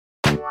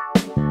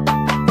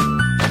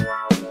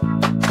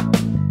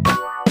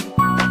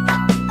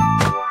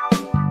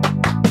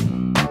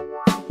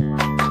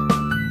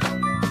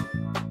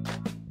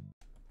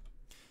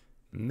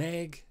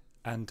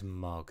and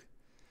Mog,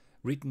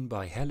 written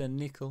by Helen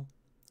Nicoll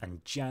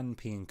and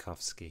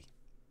PienKowski.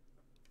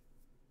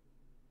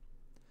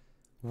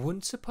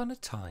 Once upon a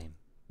time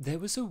there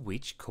was a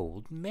witch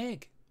called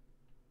Meg.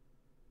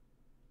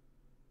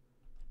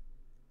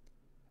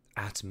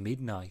 At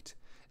midnight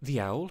the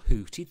owl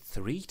hooted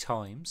 3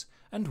 times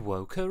and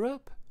woke her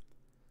up.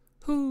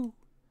 Hoo,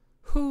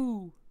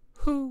 hoo,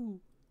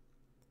 hoo.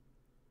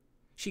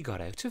 She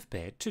got out of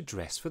bed to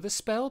dress for the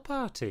spell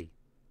party.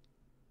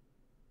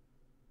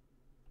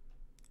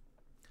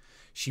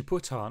 She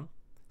put on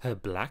her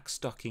black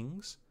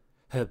stockings,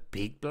 her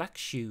big black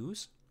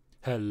shoes,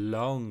 her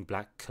long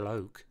black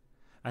cloak,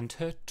 and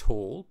her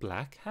tall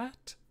black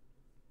hat.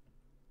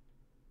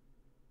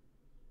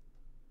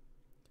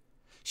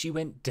 She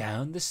went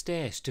down the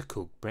stairs to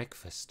cook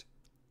breakfast.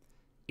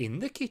 In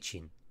the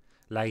kitchen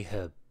lay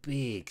her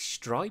big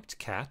striped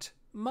cat,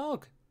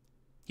 Mog.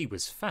 He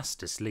was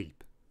fast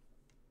asleep.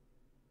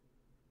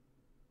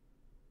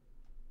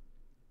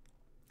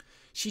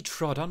 She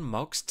trod on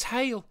Mog's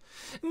tail.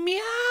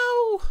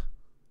 Meow!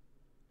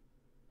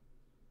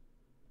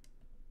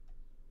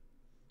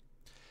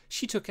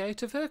 She took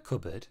out of her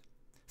cupboard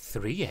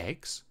 3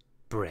 eggs,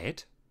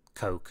 bread,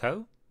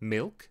 cocoa,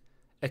 milk,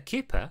 a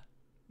kipper,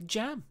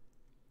 jam.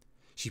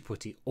 She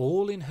put it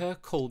all in her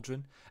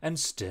cauldron and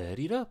stirred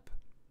it up.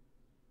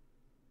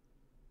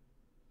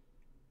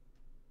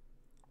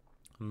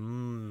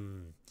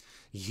 Yum,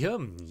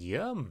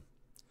 yum.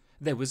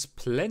 There was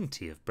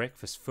plenty of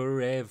breakfast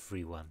for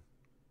everyone.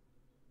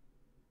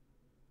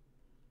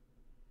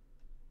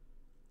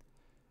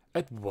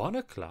 At 1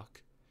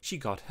 o'clock she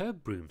got her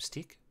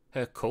broomstick,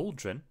 her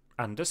cauldron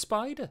and a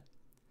spider,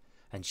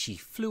 and she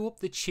flew up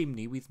the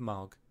chimney with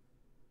Mog.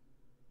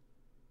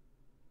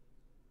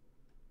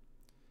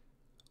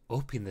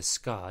 Up in the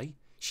sky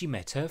she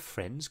met her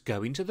friends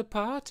going to the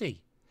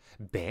party: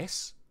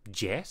 Bess,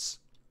 Jess,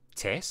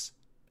 Tess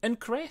and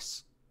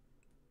Cress.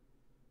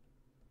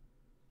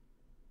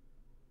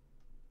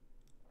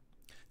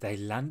 They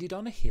landed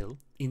on a hill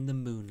in the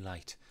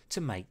moonlight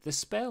to make the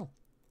spell.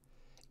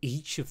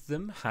 Each of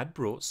them had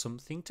brought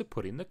something to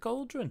put in the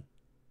cauldron.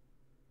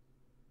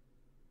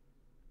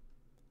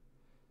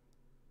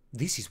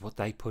 This is what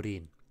they put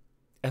in: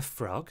 a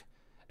frog,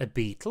 a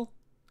beetle,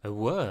 a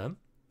worm,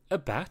 a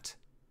bat,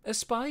 a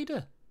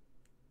spider.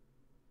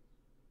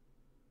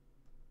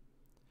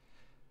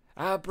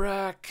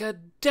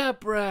 Abracadabra!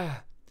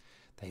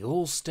 They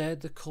all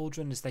stirred the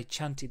cauldron as they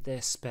chanted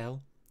their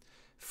spell.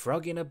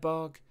 Frog in a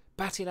bog,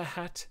 bat in a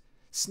hat,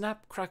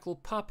 snap, crackle,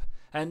 pop,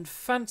 and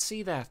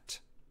fancy that.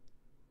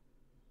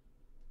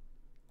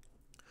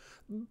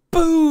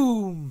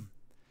 Boom!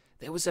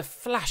 There was a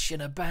flash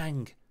and a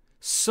bang.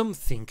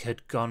 Something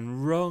had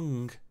gone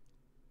wrong.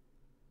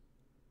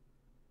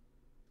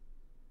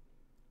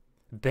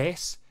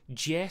 Bess,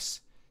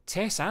 Jess,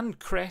 Tess and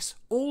Cress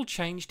all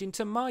changed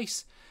into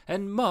mice,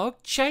 and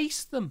Mog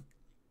chased them.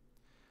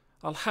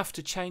 I'll have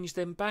to change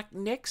them back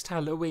next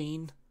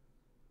Halloween.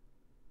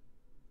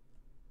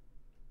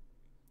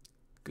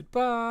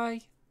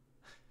 Goodbye.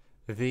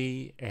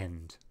 The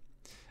end.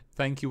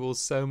 Thank you all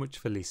so much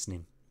for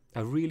listening.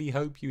 I really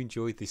hope you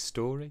enjoyed this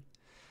story.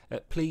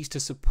 Please, to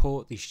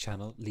support this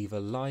channel, leave a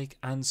like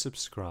and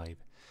subscribe,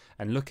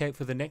 and look out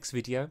for the next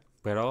video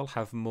where I'll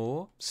have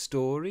more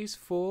stories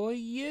for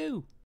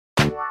you.